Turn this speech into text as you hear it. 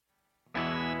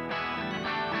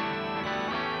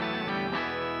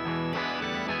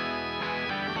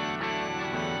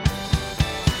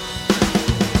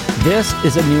This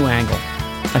is A New Angle,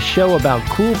 a show about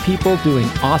cool people doing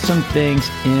awesome things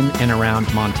in and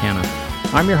around Montana.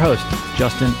 I'm your host,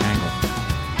 Justin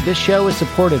Angle. This show is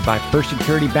supported by First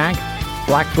Security Bank,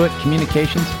 Blackfoot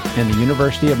Communications, and the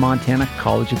University of Montana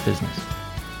College of Business.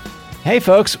 Hey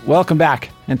folks, welcome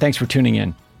back, and thanks for tuning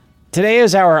in. Today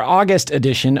is our August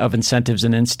edition of Incentives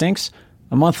and Instincts,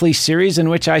 a monthly series in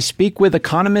which I speak with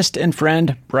economist and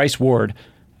friend Bryce Ward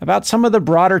about some of the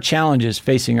broader challenges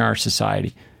facing our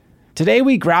society. Today,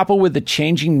 we grapple with the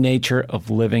changing nature of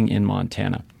living in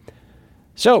Montana.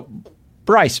 So,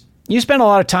 Bryce, you spend a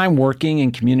lot of time working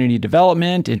in community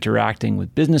development, interacting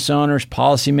with business owners,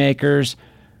 policymakers.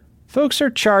 Folks are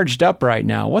charged up right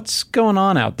now. What's going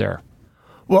on out there?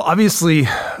 Well, obviously,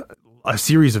 a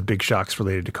series of big shocks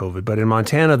related to COVID, but in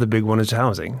Montana, the big one is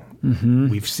housing. Mm-hmm.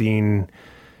 We've seen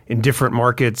in different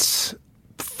markets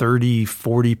 30,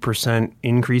 40%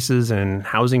 increases in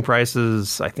housing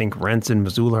prices. I think rents in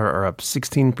Missoula are up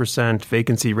 16%.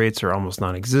 Vacancy rates are almost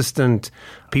non-existent.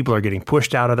 People are getting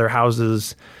pushed out of their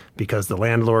houses because the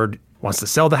landlord wants to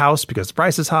sell the house because the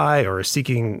price is high, or is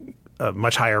seeking a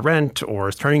much higher rent, or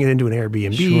is turning it into an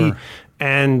Airbnb. Sure.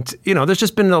 And, there's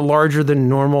just been a larger than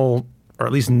normal, or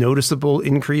at least noticeable,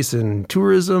 increase in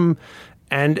tourism.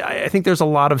 And I think there's a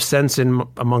lot of sense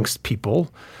amongst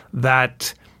people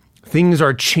that things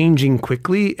are changing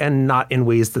quickly and not in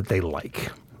ways that they like.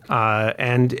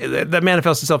 And that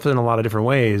manifests itself in a lot of different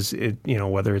ways.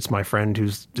 Whether it's my friend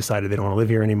who's decided they don't want to live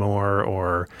here anymore,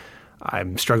 or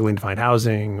I'm struggling to find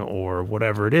housing, or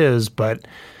whatever it is. But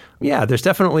yeah, there's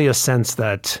definitely a sense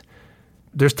that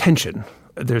there's tension.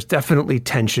 There's definitely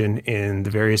tension in the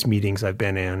various meetings I've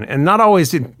been in, and not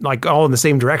always all in the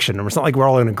same direction. It's not like we're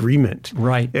all in agreement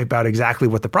about exactly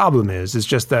what the problem is. It's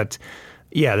just that,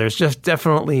 yeah, there's just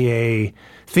definitely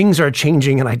things are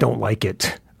changing and I don't like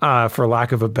it, for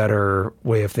lack of a better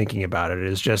way of thinking about it.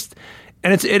 It's just,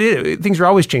 and things are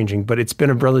always changing, but it's been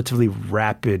a relatively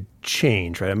rapid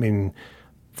change, right? I mean,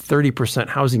 30%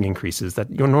 housing increases that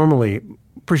you're normally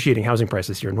appreciating housing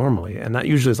prices here normally, and that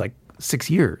usually is like 6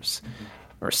 years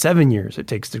or 7 years it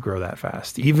takes to grow that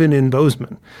fast, even in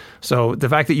Bozeman. So the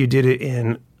fact that you did it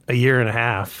in a year and a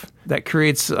half, that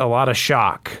creates a lot of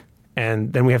shock.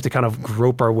 And then we have to kind of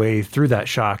grope our way through that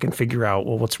shock and figure out,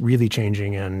 well, what's really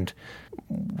changing and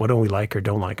what do we like or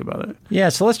don't like about it? Yeah,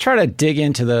 so let's try to dig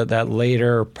into that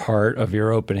later part of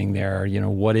your opening there.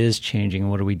 What is changing?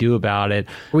 What do we do about it?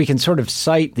 We can sort of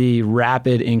cite the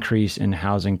rapid increase in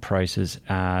housing prices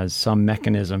as some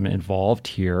mechanism involved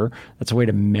here. That's a way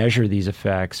to measure these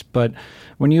effects. But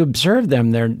when you observe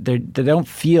them, they don't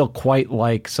feel quite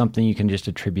like something you can just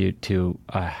attribute to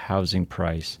a housing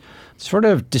price. Sort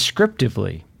of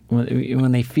descriptively,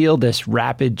 when they feel this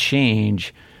rapid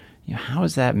change, how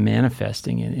is that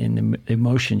manifesting in the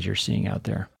emotions you're seeing out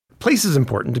there? Place is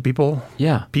important to people.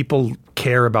 Yeah. People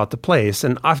care about the place.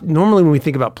 And normally when we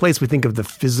think about place, we think of the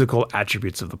physical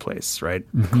attributes of the place, right?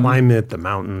 Mm-hmm. The climate, the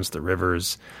mountains, the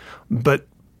rivers. But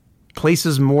place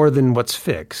is more than what's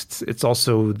fixed. It's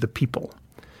also the people.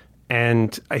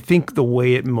 And I think the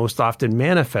way it most often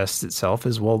manifests itself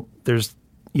is, well, there's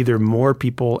either more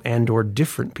people and or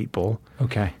different people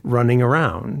running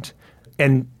around.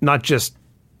 And not just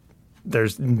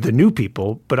there's the new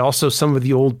people, but also some of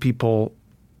the old people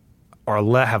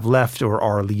have left or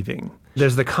are leaving.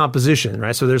 There's the composition,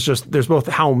 right? So there's both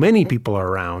how many people are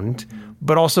around,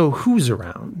 but also who's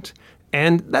around.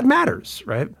 And that matters,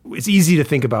 right? It's easy to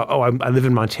think about, I live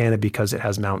in Montana because it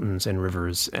has mountains and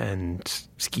rivers and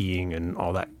skiing and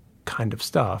all that kind of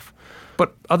stuff.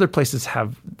 But other places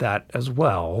have that as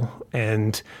well.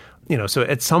 And, so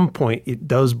at some point it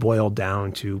does boil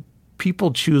down to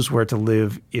people choose where to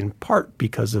live in part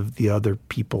because of the other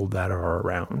people that are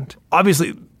around.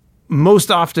 Obviously,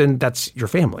 most often that's your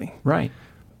family. Right.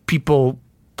 People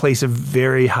place a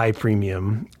very high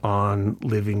premium on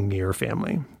living near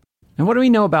family. And what do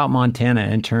we know about Montana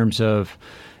in terms of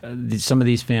some of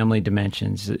these family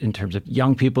dimensions, in terms of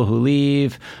young people who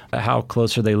leave? How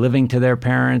close are they living to their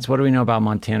parents? What do we know about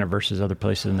Montana versus other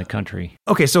places in the country?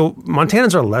 Okay, so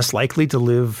Montanans are less likely to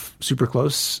live super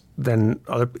close than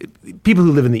other people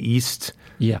who live in the East.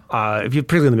 Yeah.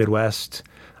 Particularly in the Midwest.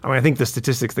 I think the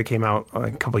statistics that came out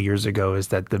a couple of years ago is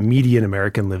that the median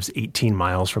American lives 18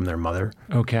 miles from their mother.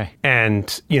 Okay.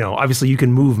 And, obviously you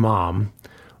can move mom,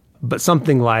 but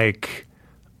something like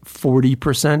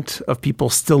 40% of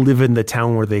people still live in the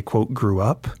town where they, quote, grew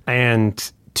up,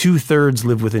 and 2/3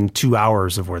 live within 2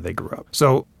 hours of where they grew up.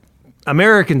 So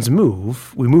Americans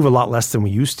move. We move a lot less than we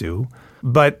used to,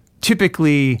 but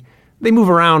typically they move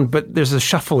around, but there's a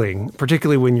shuffling,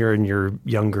 particularly when you're in your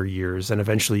younger years, and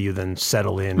eventually you then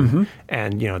settle in,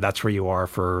 and that's where you are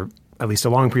for at least a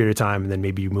long period of time, and then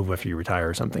maybe you move after you retire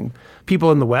or something.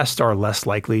 People in the West are less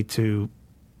likely to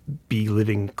be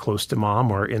living close to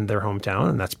mom or in their hometown,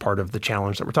 and that's part of the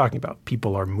challenge that we're talking about.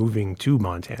 People are moving to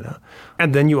Montana.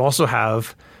 And then you also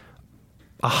have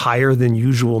a higher than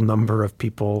usual number of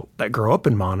people that grow up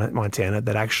in Montana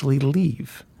that actually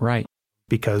leave. Right.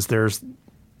 Because there's,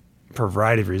 for a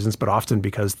variety of reasons, but often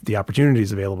because the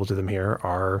opportunities available to them here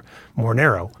are more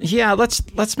narrow. Yeah,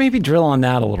 let's maybe drill on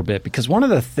that a little bit, because one of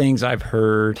the things I've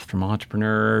heard from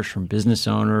entrepreneurs, from business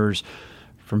owners,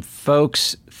 from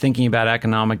folks thinking about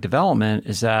economic development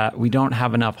is that we don't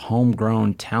have enough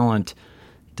homegrown talent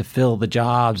to fill the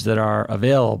jobs that are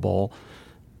available.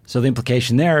 So the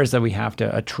implication there is that we have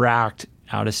to attract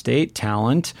out-of-state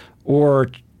talent or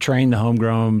train the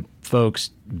homegrown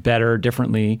folks better,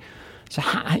 differently. So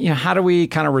how do we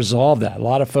kind of resolve that? A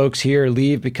lot of folks here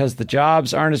leave because the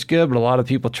jobs aren't as good, but a lot of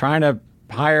people trying to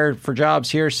hire for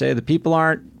jobs here say the people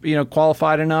aren't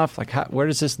qualified enough. Like, where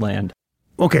does this land?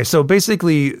 Okay, so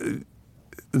basically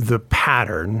the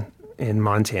pattern in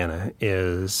Montana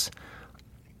is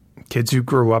kids who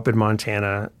grew up in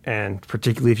Montana, and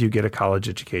particularly if you get a college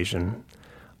education,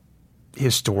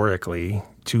 historically,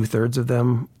 2/3 of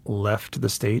them left the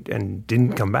state and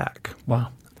didn't come back. Wow.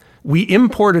 We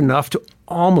import enough to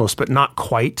almost, but not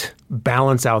quite,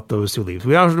 balance out those who leave.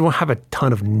 We don't have a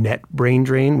ton of net brain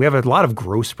drain. We have a lot of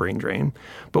gross brain drain,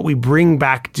 but we bring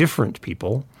back different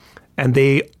people, and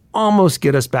they almost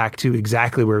get us back to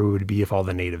exactly where we would be if all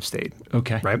the natives stayed.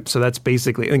 Okay. Right? So that's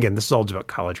basically, and again, this is all about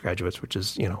college graduates, which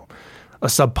is, a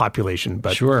subpopulation.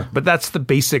 But, sure. But that's the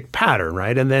basic pattern,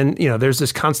 right? And then, there's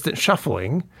this constant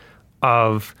shuffling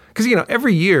of, because,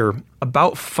 every year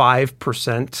about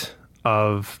 5%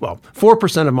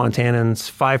 4% of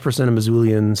Montanans, 5% of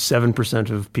Missoulians, 7%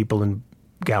 of people in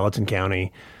Gallatin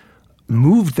County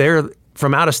moved there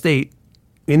from out of state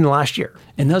in the last year.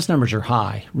 And those numbers are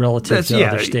high relative to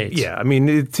other states. Yeah. I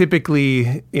mean,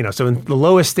 typically, so in the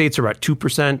lowest states are about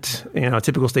 2%,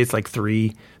 typical states like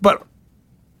 3%, but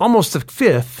almost a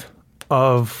fifth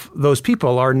of those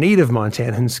people are native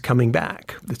Montanans coming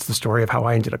back. It's the story of how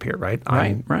I ended up here, right?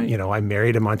 Right. I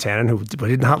married a Montanan who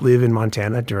did not live in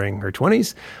Montana during her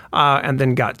 20s, and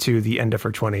then got to the end of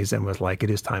her 20s and was like, it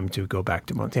is time to go back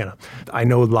to Montana. I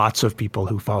know lots of people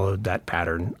who followed that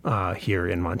pattern here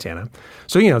in Montana.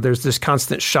 So, there's this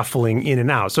constant shuffling in and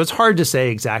out. So it's hard to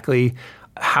say exactly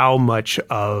how much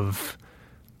of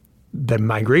the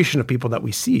migration of people that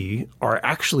we see are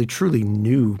actually truly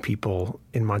new people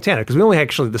in Montana. Because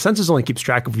the census only keeps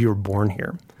track of if you were born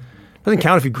here. It doesn't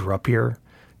count if you grew up here.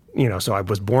 So I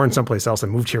was born someplace else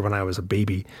and moved here when I was a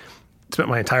baby, spent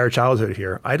my entire childhood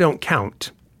here. I don't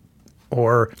count.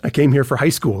 Or I came here for high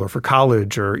school or for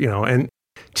college and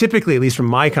typically, at least from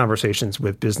my conversations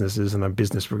with businesses and the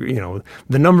business,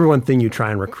 the number one thing you try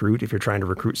and recruit if you're trying to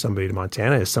recruit somebody to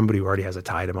Montana is somebody who already has a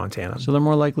tie to Montana. So they're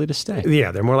more likely to stay.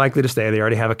 Yeah, they're more likely to stay. They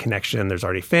already have a connection. There's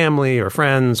already family or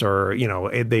friends, or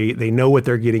they know what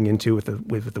they're getting into with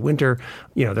the winter.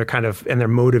 They're kind of, and they're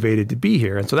motivated to be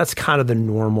here. And so that's kind of the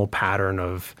normal pattern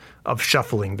of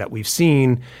shuffling that we've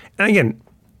seen. And again,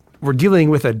 we're dealing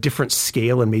with a different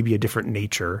scale and maybe a different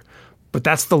nature. But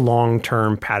that's the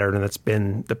long-term pattern, and that's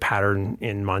been the pattern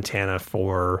in Montana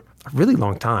for a really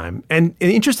long time. And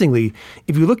interestingly,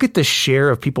 if you look at the share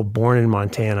of people born in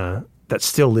Montana that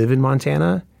still live in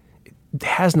Montana, it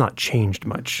has not changed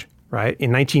much, right?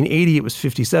 In 1980, it was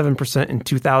 57%. In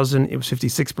 2000, it was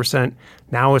 56%.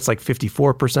 Now it's like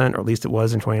 54%, or at least it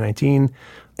was in 2019.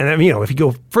 And I mean, if you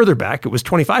go further back, it was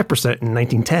 25% in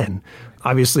 1910.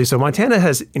 Obviously, so Montana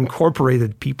has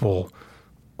incorporated people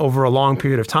over a long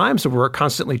period of time, so we're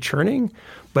constantly churning.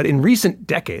 But in recent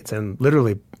decades, and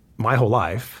literally my whole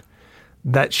life,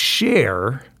 that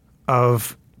share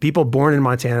of people born in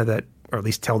Montana that, or at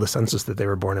least tell the census that they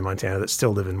were born in Montana, that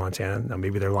still live in Montana, now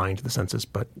maybe they're lying to the census,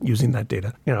 but using that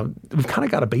data, we've kind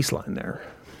of got a baseline there.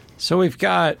 So we've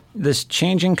got this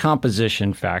changing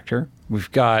composition factor.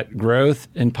 We've got growth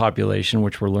in population,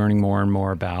 which we're learning more and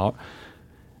more about.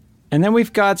 And then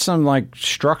we've got some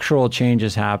structural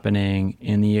changes happening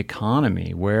in the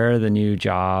economy, where the new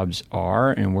jobs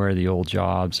are and where the old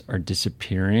jobs are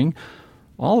disappearing.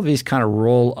 All of these kind of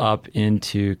roll up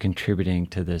into contributing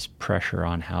to this pressure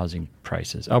on housing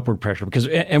prices, upward pressure,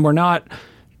 and we're not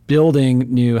building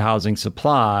new housing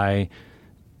supply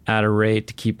at a rate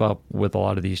to keep up with a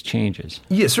lot of these changes.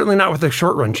 Yeah, certainly not with the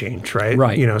short run change, right?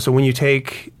 Right. So when you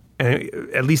take,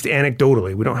 at least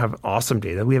anecdotally, we don't have awesome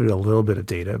data. We have a little bit of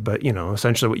data, but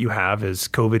essentially what you have is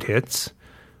COVID hits.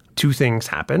 Two things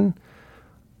happen.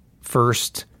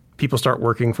 First, people start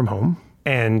working from home.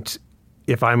 And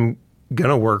if I'm going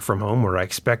to work from home, or I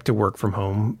expect to work from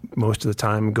home most of the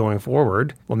time going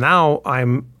forward. Well, now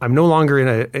I'm no longer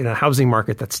in a housing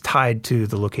market that's tied to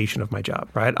the location of my job,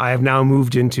 right? I have now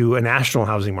moved into a national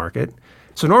housing market.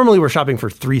 So normally we're shopping for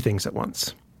three things at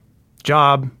once: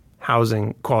 job,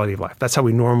 housing, quality of life. That's how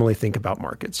we normally think about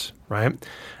markets, right?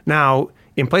 Now,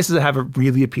 in places that have a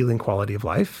really appealing quality of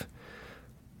life,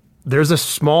 there's a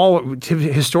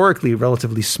historically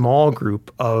relatively small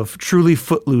group of truly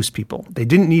footloose people. They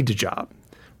didn't need a job,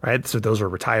 right? So those are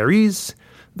retirees.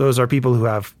 Those are people who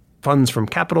have funds from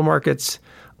capital markets,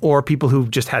 or people who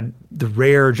just had the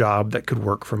rare job that could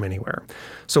work from anywhere.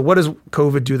 So what does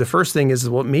COVID do? The first thing is,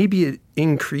 well, maybe it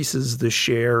increases the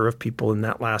share of people in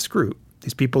that last group.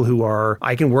 These people who are,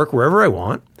 I can work wherever I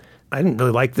want. I didn't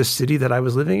really like this city that I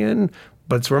was living in,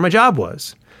 but it's where my job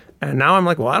was. And now I'm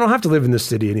like, well, I don't have to live in this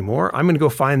city anymore. I'm going to go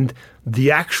find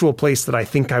the actual place that I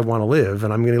think I want to live,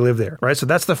 and I'm going to live there, right? So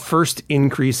that's the first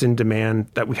increase in demand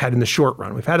that we've had in the short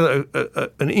run. We've had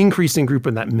an increasing group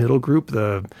in that middle group,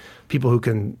 the people who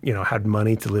can, had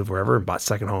money to live wherever and bought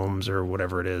second homes or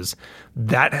whatever it is.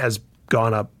 That has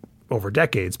gone up over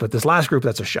decades, but this last group,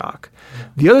 that's a shock.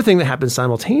 The other thing that happens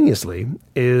simultaneously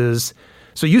is,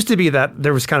 so it used to be that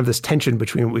there was kind of this tension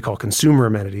between what we call consumer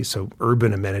amenities, so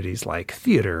urban amenities like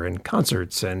theater and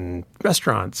concerts and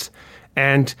restaurants,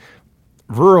 and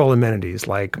rural amenities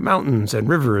like mountains and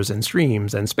rivers and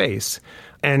streams and space.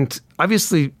 And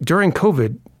obviously during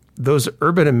COVID, those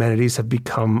urban amenities have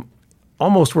become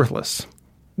almost worthless.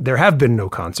 There have been no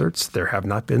concerts. There have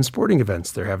not been sporting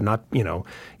events. There have not, you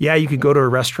could go to a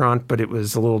restaurant, but it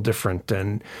was a little different.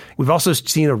 And we've also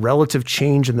seen a relative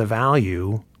change in the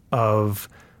value of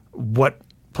what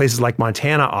places like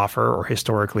Montana offer, or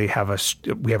historically we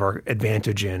have our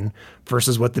advantage in,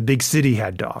 versus what the big city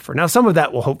had to offer. Now, some of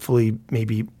that will hopefully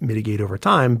maybe mitigate over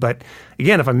time. But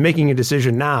again, if I'm making a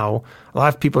decision now, a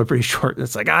lot of people are pretty short.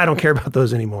 It's like, I don't care about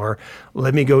those anymore.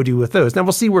 Let me go do with those. Now,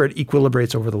 we'll see where it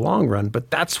equilibrates over the long run.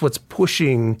 But that's what's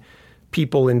pushing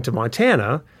people into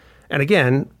Montana. And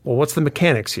again, well, what's the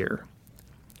mechanics here?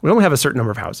 We only have a certain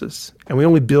number of houses, and we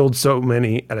only build so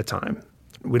many at a time.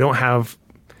 We don't have,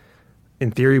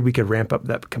 in theory, we could ramp up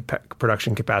that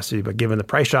production capacity, but given the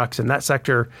price shocks in that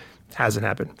sector, hasn't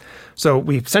happened. So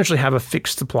we essentially have a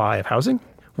fixed supply of housing.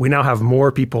 We now have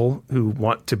more people who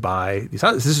want to buy these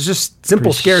houses. This is just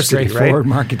simple scarcity, straightforward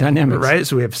right? Market dynamics. Right?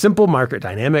 So we have simple market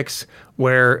dynamics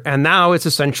and now it's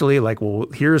essentially like, well,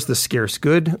 here's the scarce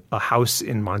good, a house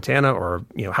in Montana, or,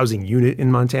 housing unit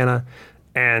in Montana.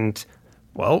 And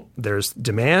well, there's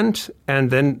demand,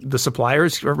 and then the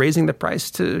suppliers are raising the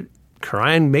price to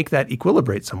try and make that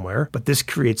equilibrate somewhere. But this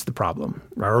creates the problem,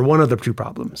 right? Or one of the two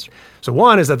problems. So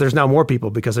one is that there's now more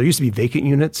people, because there used to be vacant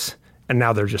units, and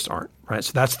now there just aren't, right?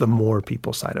 So that's the more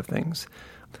people side of things.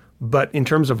 But in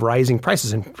terms of rising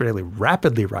prices, and fairly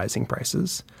rapidly rising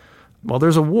prices, well,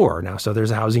 there's a war now. So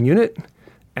there's a housing unit,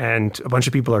 and a bunch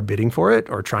of people are bidding for it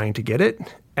or trying to get it.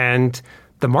 And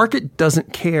the market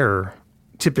doesn't care,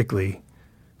 typically,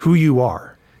 who you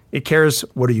are. It cares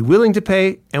what are you willing to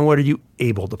pay and what are you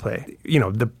able to pay.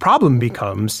 The problem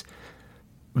becomes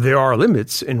there are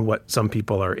limits in what some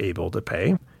people are able to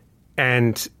pay.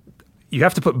 And you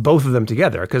have to put both of them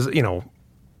together, because,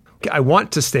 I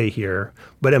want to stay here,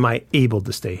 but am I able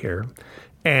to stay here?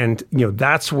 And,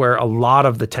 that's where a lot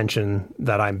of the tension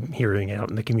that I'm hearing out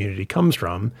in the community comes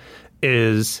from.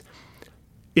 Is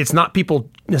it's not people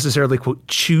necessarily, quote,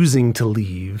 choosing to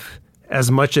leave, as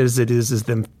much as it is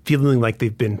them feeling like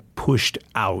they've been pushed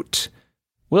out.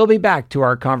 We'll be back to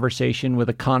our conversation with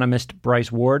economist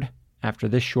Bryce Ward after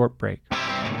this short break.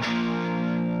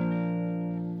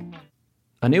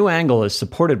 A New Angle is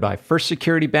supported by First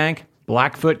Security Bank,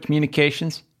 Blackfoot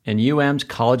Communications, and UM's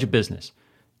College of Business.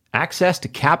 Access to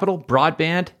capital,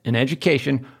 broadband, and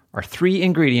education are three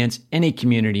ingredients any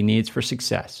community needs for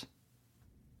success.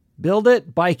 Build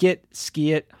it, bike it,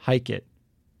 ski it, hike it.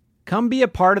 Come be a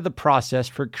part of the process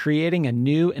for creating a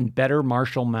new and better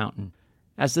Marshall Mountain,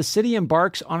 as the city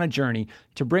embarks on a journey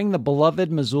to bring the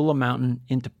beloved Missoula Mountain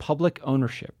into public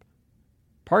ownership.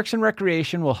 Parks and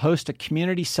Recreation will host a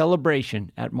community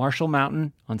celebration at Marshall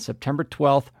Mountain on September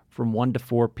 12th from 1 to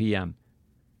 4 p.m.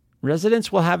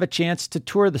 Residents will have a chance to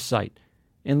tour the site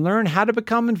and learn how to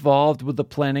become involved with the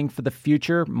planning for the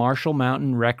future Marshall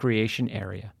Mountain Recreation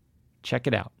Area. Check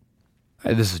it out.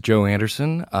 Hi, this is Joe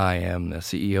Anderson. I am the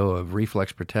CEO of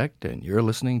Reflex Protect, and you're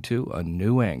listening to A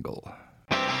New Angle.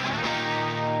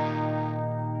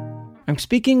 I'm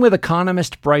speaking with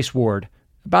economist Bryce Ward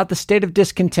about the state of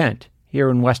discontent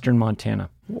here in western Montana.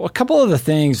 Well, a couple of the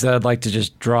things that I'd like to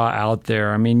just draw out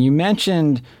there. I mean, you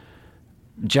mentioned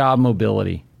job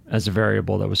mobility as a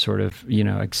variable that was sort of,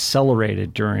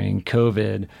 accelerated during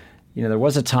COVID. There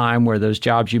was a time where those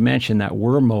jobs you mentioned that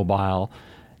were mobile.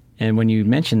 And when you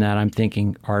mention that, I'm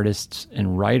thinking artists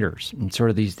and writers and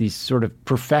sort of these sort of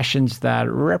professions that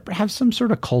have some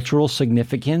sort of cultural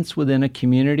significance within a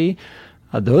community.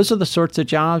 Those are the sorts of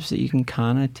jobs that you can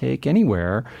kind of take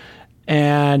anywhere.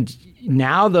 And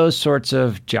now those sorts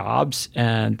of jobs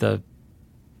and the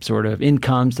sort of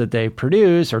incomes that they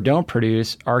produce or don't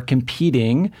produce are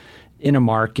competing in a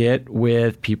market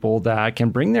with people that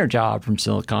can bring their job from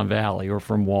Silicon Valley or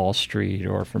from Wall Street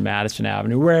or from Madison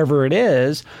Avenue, wherever it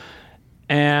is.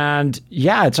 And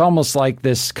yeah, it's almost like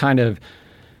this kind of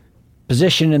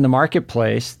position in the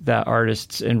marketplace that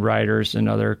artists and writers and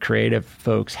other creative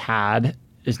folks had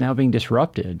is now being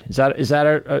disrupted. Is that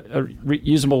a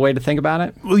usable way to think about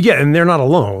it? Well, yeah, and they're not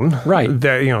alone. Right.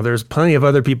 There's plenty of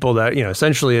other people that,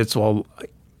 essentially it's,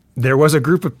 there was a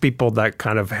group of people that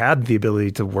kind of had the ability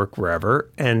to work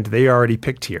wherever, and they already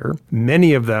picked here.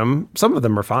 Many of them, some of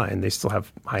them are fine. They still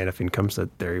have high enough incomes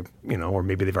that they're, or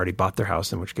maybe they've already bought their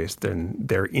house, in which case then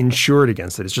they're insured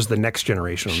against it. It's just the next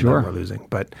generation that we're losing.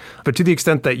 But to the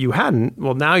extent that you hadn't,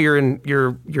 well, now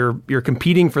you're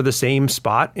competing for the same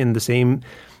spot in the same.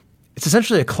 It's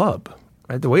essentially a club,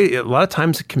 right? The way a lot of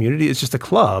times a community is just a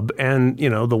club, and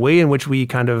the way in which we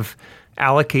kind of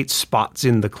allocate spots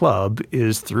in the club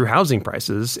is through housing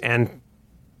prices and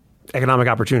economic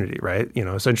opportunity, right?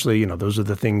 Essentially, those are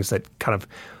the things that kind of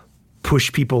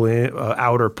push people in,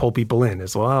 out or pull people in.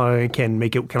 Is, well, can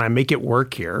I make it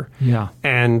work here? Yeah.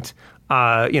 And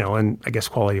and I guess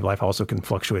quality of life also can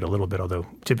fluctuate a little bit, although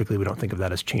typically we don't think of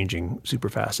that as changing super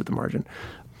fast at the margin.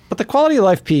 But the quality of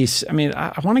life piece, I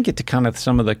want to get to kind of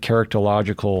some of the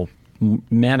characterological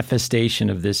manifestation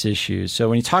of this issue. So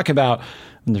when you talk about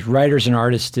when there's writers and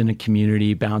artists in a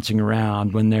community bouncing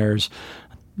around, when there's,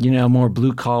 more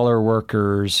blue collar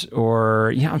workers,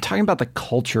 or, I'm talking about the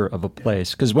culture of a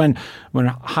place. Because when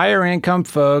higher income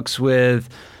folks with,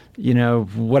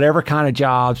 whatever kind of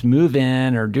jobs move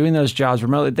in or doing those jobs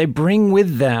remotely, they bring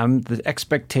with them the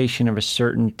expectation of a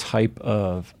certain type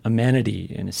of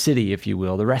amenity in a city, if you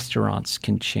will. The restaurants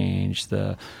can change,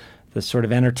 the sort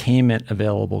of entertainment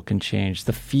available can change,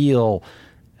 the feel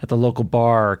at the local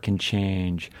bar can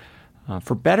change.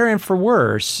 For better and for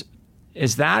worse,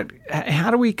 how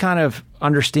do we kind of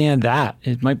understand that?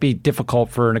 It might be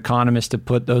difficult for an economist to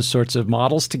put those sorts of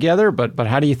models together, but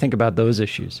how do you think about those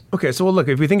issues? Okay, so look,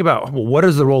 if we think about what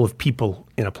is the role of people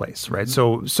in a place, right?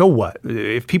 So what?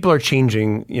 If people are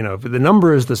changing, if the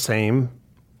number is the same,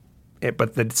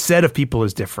 but the set of people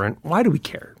is different, why do we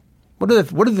care? What are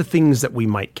the things that we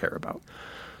might care about?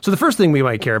 So the first thing we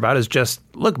might care about is just,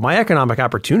 look, my economic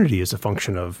opportunity is a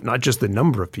function of not just the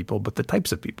number of people, but the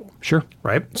types of people. Sure.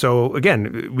 Right? So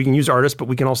again, we can use artists, but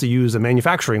we can also use a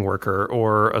manufacturing worker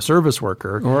or a service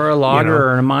worker. Or a logger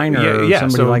or a miner or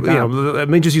somebody like that. Let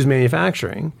me just use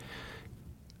manufacturing.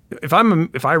 If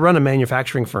I run a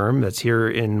manufacturing firm that's here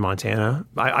in Montana,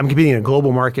 I'm competing in a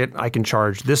global market. I can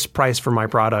charge this price for my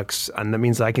products, and that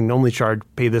means I can only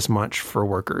pay this much for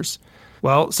workers.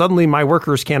 Well, suddenly my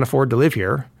workers can't afford to live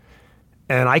here,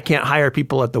 and I can't hire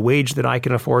people at the wage that I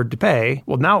can afford to pay.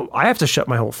 Well, now I have to shut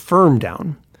my whole firm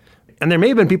down. And there may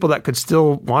have been people that could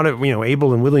still want to,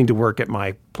 able and willing to work at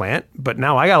my plant, but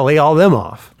now I got to lay all them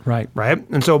off. Right. Right.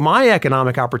 And so my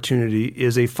economic opportunity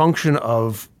is a function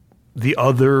of the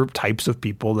other types of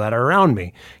people that are around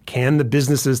me. Can the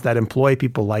businesses that employ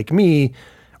people like me,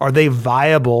 are they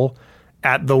viable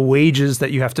at the wages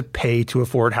that you have to pay to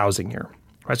afford housing here?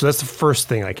 Right. So that's the first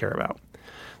thing I care about.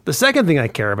 The second thing I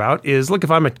care about is, look,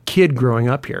 if I'm a kid growing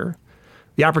up here,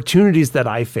 the opportunities that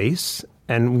I face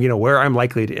and, where I'm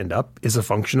likely to end up is a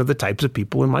function of the types of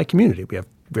people in my community. We have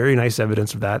very nice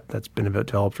evidence of that that's been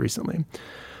developed recently.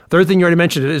 Third thing you already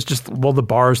mentioned is just, the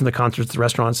bars and the concerts, the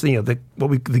restaurants,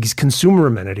 these consumer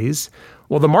amenities.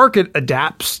 Well, the market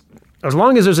adapts. As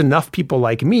long as there's enough people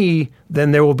like me,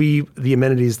 then there will be the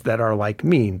amenities that are like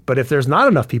me. But if there's not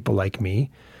enough people like me,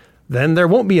 then there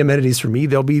won't be amenities for me.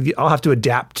 I'll have to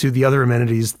adapt to the other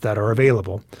amenities that are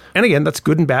available. And again, that's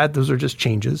good and bad. Those are just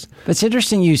changes. But it's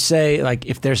interesting you say, like,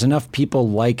 if there's enough people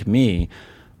like me.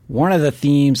 One of the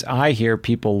themes I hear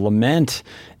people lament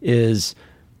is,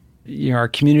 our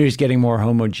community is getting more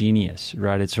homogeneous,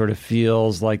 right? It sort of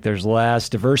feels like there's less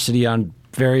diversity on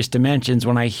various dimensions.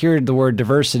 When I hear the word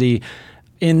diversity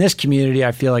in this community,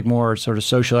 I feel like more sort of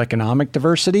social-economic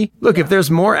diversity. Look, if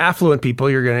there's more affluent people,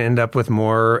 you're going to end up with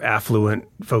more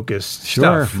affluent-focused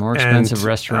stuff. More expensive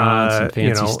restaurants and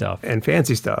fancy stuff. And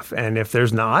fancy stuff. And if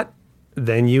there's not,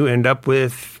 then you end up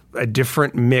with a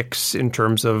different mix in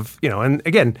terms of, and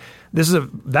again, that's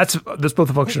both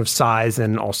a function of size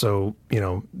and also,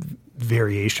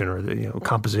 variation or the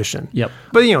composition. Yep.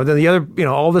 But then the other,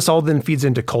 all this all then feeds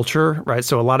into culture, right?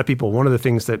 So a lot of people, one of the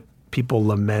things that people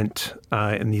lament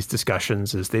in these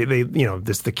discussions is they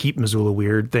the keep Missoula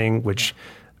weird thing, which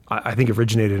I think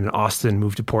originated in Austin,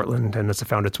 moved to Portland, and it's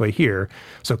found its way here.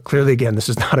 So clearly, again, this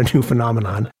is not a new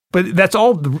phenomenon. But that's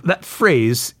all, that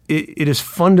phrase, it is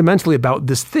fundamentally about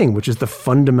this thing, which is the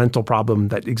fundamental problem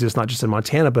that exists not just in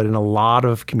Montana, but in a lot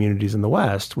of communities in the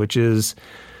West, which is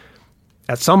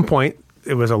at some point,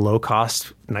 it was a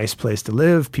low-cost, nice place to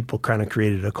live. People kind of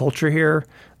created a culture here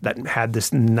that had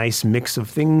this nice mix of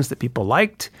things that people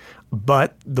liked,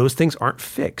 but those things aren't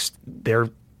fixed. They're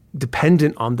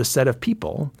dependent on the set of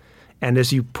people. And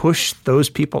as you push those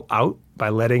people out by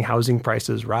letting housing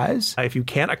prices rise, if you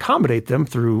can't accommodate them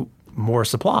through more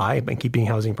supply and keeping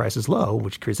housing prices low,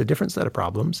 which creates a different set of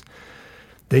problems,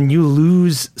 then you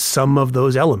lose some of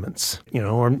those elements,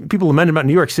 or people lament about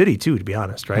New York City too, to be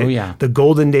honest, right? Oh, yeah. The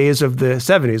golden days of the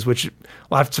 70s, which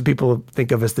lots of people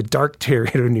think of as the dark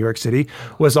period of New York City,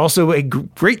 was also a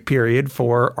great period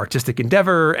for artistic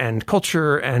endeavor and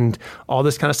culture and all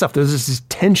this kind of stuff. There's this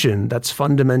tension that's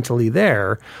fundamentally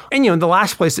there. And, the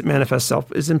last place it manifests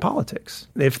itself is in politics.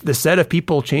 If the set of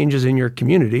people changes in your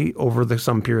community over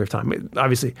some period of time,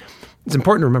 obviously, it's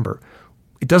important to remember,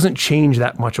 it doesn't change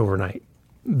that much overnight.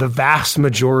 The vast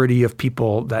majority of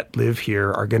people that live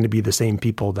here are going to be the same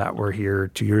people that were here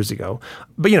 2 years ago.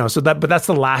 But but that's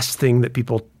the last thing that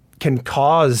people can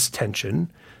cause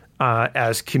tension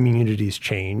as communities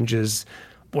change is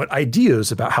what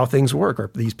ideas about how things work are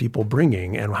these people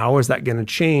bringing, and how is that going to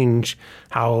change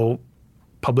how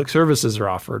public services are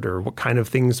offered, or what kind of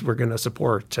things we're going to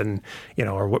support, and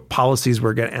or what policies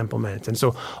we're going to implement. And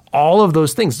so all of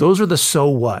those things, those are the so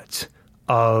what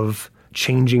of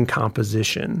changing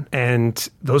composition. And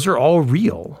those are all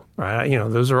real, right?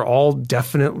 Those are all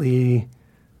definitely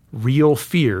real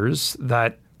fears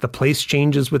that the place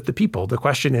changes with the people. The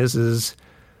question is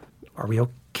are we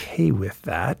okay with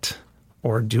that?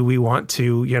 Or do we want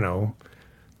to,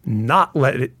 not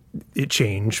let it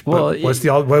change? But Well, what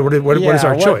is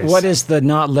our choice? What does the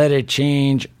not let it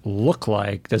change look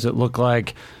like? Does it look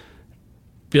like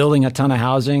building a ton of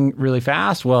housing really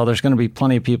fast? Well, there's going to be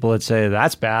plenty of people that say,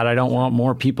 that's bad. I don't want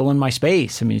more people in my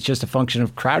space. I mean, it's just a function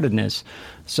of crowdedness.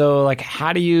 So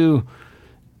how do you,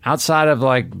 outside of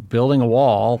building a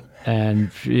wall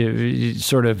and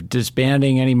sort of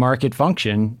disbanding any market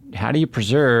function, how do you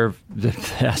preserve the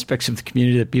aspects of the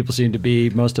community that people seem to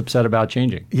be most upset about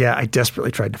changing? Yeah, I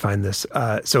desperately tried to find this.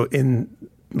 So in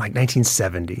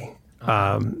 1970,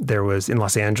 there was, in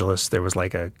Los Angeles, there was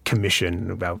a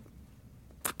commission about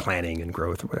planning and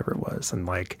growth or whatever it was. And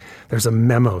there's a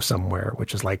memo somewhere,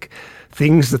 which is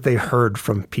things that they heard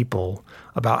from people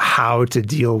about how to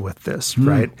deal with this,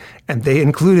 right? And they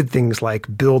included things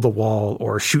like build a wall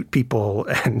or shoot people.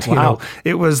 And,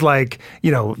 it was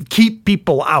keep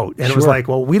people out. And it was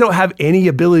well, we don't have any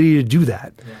ability to do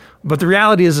that. Yeah. But the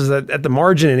reality is that at the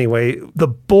margin anyway, the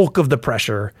bulk of the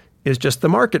pressure is just the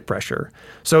market pressure.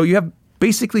 So you have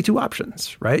basically two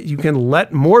options, right? You can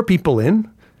let more people in,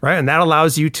 right? And that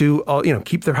allows you to,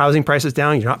 keep their housing prices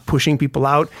down. You're not pushing people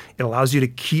out. It allows you to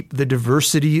keep the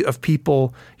diversity of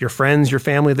people, your friends, your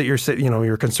family that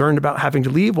you're concerned about having to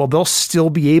leave. Well, they'll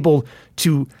still be able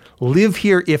to live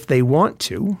here if they want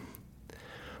to,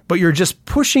 but you're just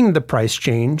pushing the price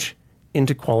change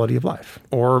into quality of life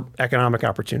or economic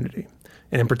opportunity.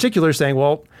 And in particular, saying,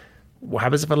 well, what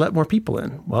happens if I let more people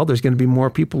in? Well, there's going to be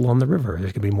more people on the river.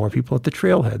 There's going to be more people at the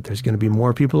trailhead. There's going to be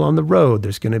more people on the road.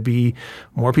 There's going to be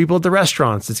more people at the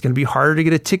restaurants. It's going to be harder to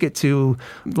get a ticket to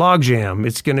Logjam.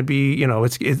 It's going to be,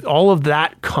 all of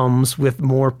that comes with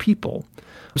more people.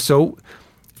 So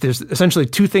there's essentially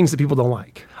two things that people don't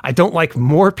like. I don't like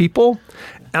more people,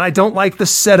 and I don't like the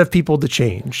set of people to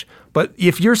change. But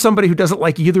if you're somebody who doesn't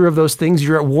like either of those things,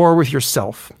 you're at war with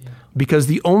yourself. Yeah. Because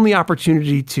the only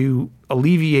opportunity to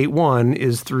alleviate one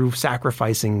is through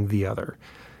sacrificing the other.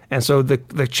 And so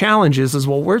the challenge is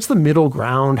well, where's the middle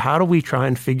ground? How do we try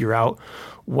and figure out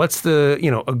what's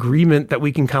the agreement that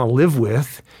we can kind of live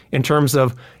with in terms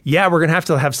of, we're going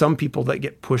to have some people that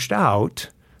get pushed out,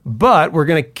 but we're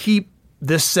going to keep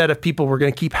this set of people, we're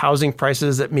going to keep housing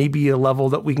prices at maybe a level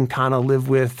that we can kind of live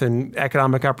with, and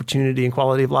economic opportunity and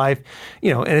quality of life,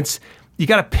 and you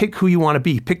got to pick who you want to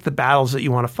be, pick the battles that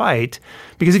you want to fight.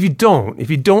 Because if you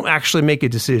don't actually make a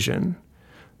decision,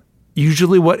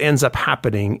 usually what ends up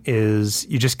happening is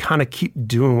you just kind of keep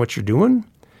doing what you're doing.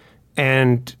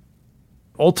 And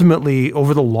ultimately,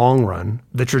 over the long run,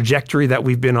 the trajectory that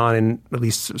we've been on in at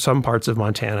least some parts of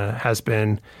Montana has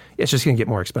been, it's just going to get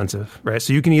more expensive, right?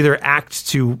 So you can either act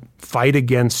to fight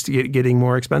against it getting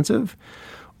more expensive,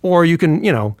 or you can,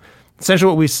 essentially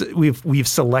what we've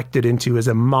selected into is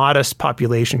a modest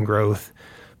population growth,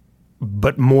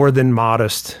 but more than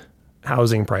modest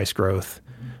housing price growth.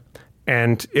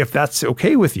 And if that's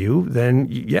okay with you, then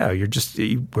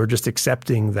we're just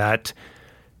accepting that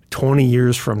 20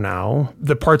 years from now,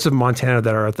 the parts of Montana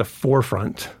that are at the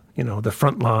forefront, the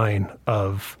front line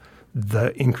of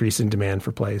the increase in demand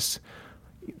for place,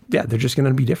 they're just going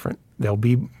to be different. They'll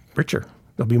be richer.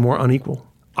 They'll be more unequal.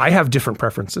 I have different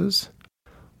preferences,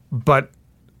 but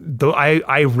though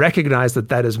I recognize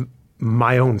that is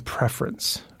my own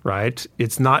preference, right?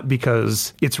 It's not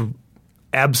because it's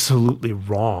absolutely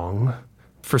wrong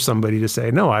for somebody to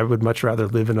say, no, I would much rather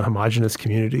live in a homogenous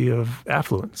community of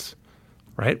affluence,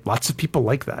 right? Lots of people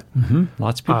like that. Mm-hmm.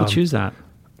 Lots of people choose that.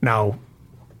 Now,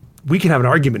 we can have an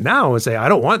argument now and say, I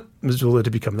don't want Missoula to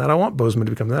become that. I don't want Bozeman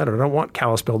to become that. Or I don't want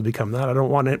Kalispell to become that. I don't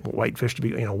want Whitefish to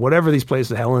be, whatever these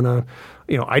places, Helena,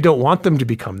 I don't want them to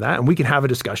become that. And we can have a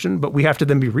discussion, but we have to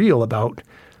then be real about,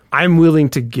 I'm willing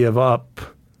to give up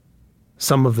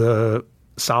some of the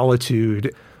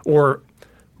solitude, or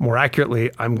more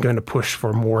accurately, I'm going to push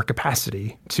for more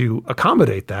capacity to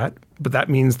accommodate that. But that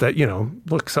means that,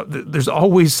 there's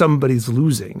always somebody's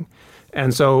losing.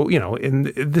 And so,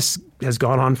 this has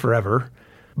gone on forever.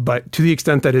 But to the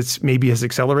extent that it's maybe has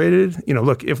accelerated,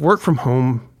 if work from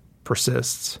home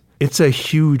persists, it's a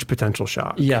huge potential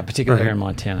shock. Yeah, particularly here in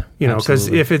Montana. Because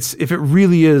if it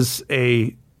really is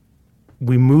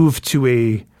we move to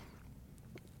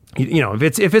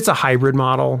if it's a hybrid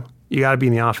model, you got to be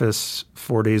in the office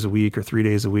 4 days a week or 3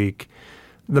 days a week,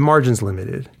 the margin's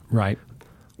limited. Right.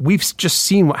 We've just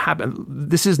seen what happened.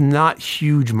 This is not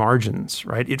huge margins,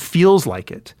 right? It feels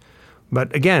like it.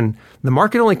 But again, the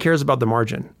market only cares about the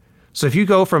margin. So if you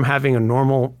go from having a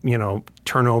normal,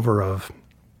 turnover of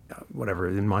whatever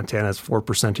in Montana is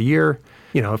 4% a year,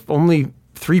 if only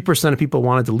 3% of people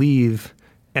wanted to leave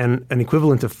and an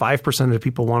equivalent of 5% of the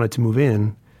people wanted to move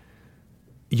in,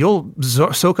 you'll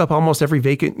soak up almost every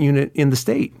vacant unit in the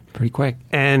state. Pretty quick.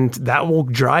 And that will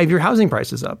drive your housing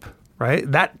prices up,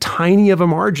 right? That tiny of a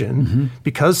margin,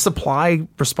 because supply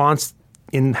response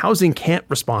in housing can't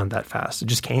respond that fast. It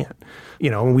just can't.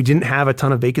 We didn't have a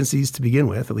ton of vacancies to begin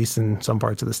with, at least in some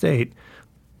parts of the state.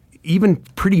 Even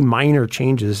pretty minor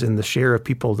changes in the share of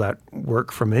people that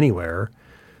work from anywhere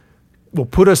will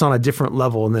put us on a different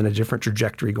level and then a different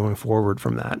trajectory going forward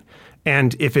from that.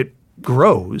 And if it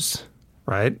grows,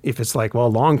 right? If it's like,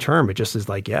 well, long term, it just is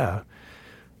like, you're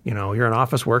an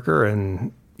office worker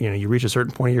and, you reach a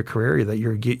certain point of your career that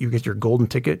you get your golden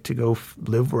ticket to go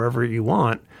live wherever you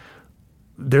want.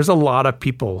 There's a lot of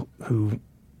people who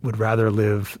would rather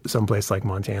live someplace like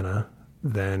Montana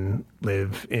than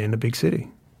live in a big city.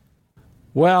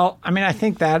 Well, I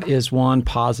think that is one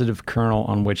positive kernel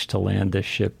on which to land this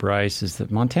ship, Bryce, is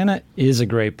that Montana is a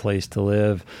great place to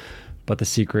live, but the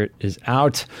secret is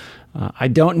out. I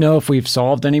don't know if we've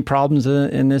solved any problems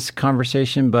in this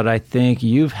conversation, but I think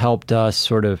you've helped us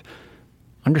sort of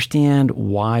understand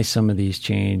why some of these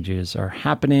changes are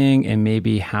happening and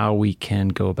maybe how we can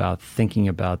go about thinking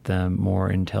about them more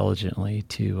intelligently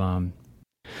to,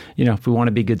 if we want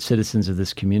to be good citizens of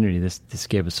this community, this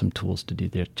gave us some tools to do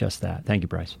just that. Thank you,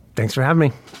 Bryce. Thanks for having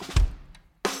me.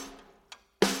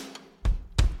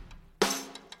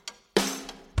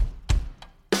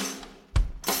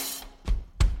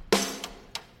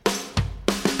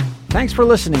 Thanks for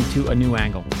listening to A New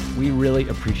Angle. We really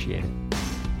appreciate it.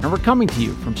 And we're coming to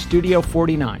you from Studio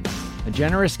 49, a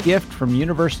generous gift from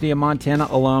University of Montana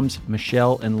alums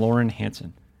Michelle and Lauren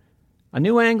Hansen. A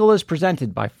New Angle is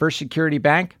presented by First Security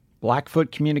Bank,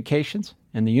 Blackfoot Communications,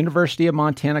 and the University of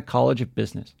Montana College of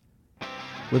Business.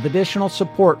 With additional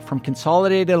support from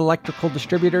Consolidated Electrical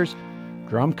Distributors,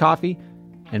 Drum Coffee,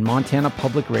 and Montana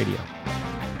Public Radio.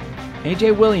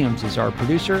 AJ Williams is our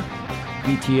producer.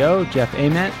 BTO, Jeff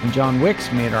Ament, and John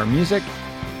Wicks made our music.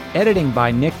 Editing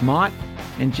by Nick Mott.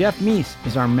 And Jeff Meese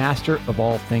is our master of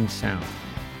all things sound.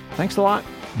 Thanks a lot,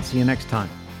 and see you next time.